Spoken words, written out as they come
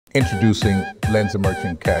Introducing Lendza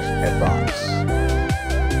Merchant Cash Advance,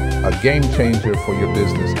 a game changer for your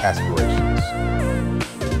business aspirations.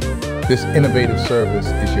 This innovative service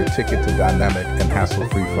is your ticket to dynamic and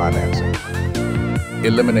hassle-free financing,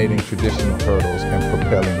 eliminating traditional hurdles and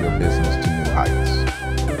propelling your business to new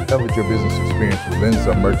heights. Elevate your business experience with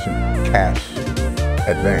Lendza Merchant Cash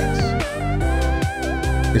Advance.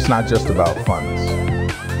 It's not just about funds.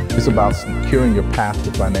 It's about securing your path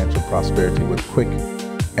to financial prosperity with quick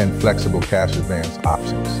and flexible cash advance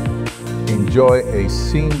options. Enjoy a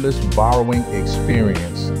seamless borrowing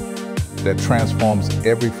experience that transforms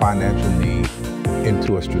every financial need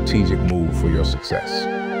into a strategic move for your success.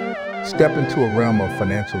 Step into a realm of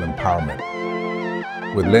financial empowerment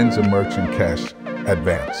with Lendza Merchant Cash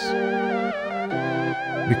Advance,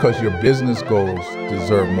 because your business goals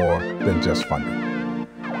deserve more than just funding.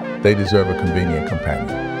 They deserve a convenient companion.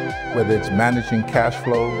 Whether it's managing cash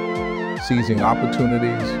flow, seizing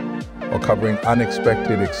opportunities, or covering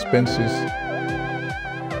unexpected expenses,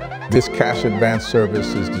 this cash advance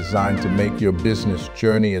service is designed to make your business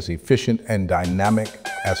journey as efficient and dynamic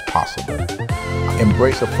as possible.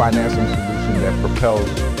 Embrace a financing solution that propels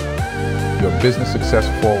your business success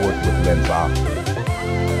forward with Lendza,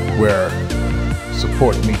 where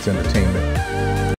support meets entertainment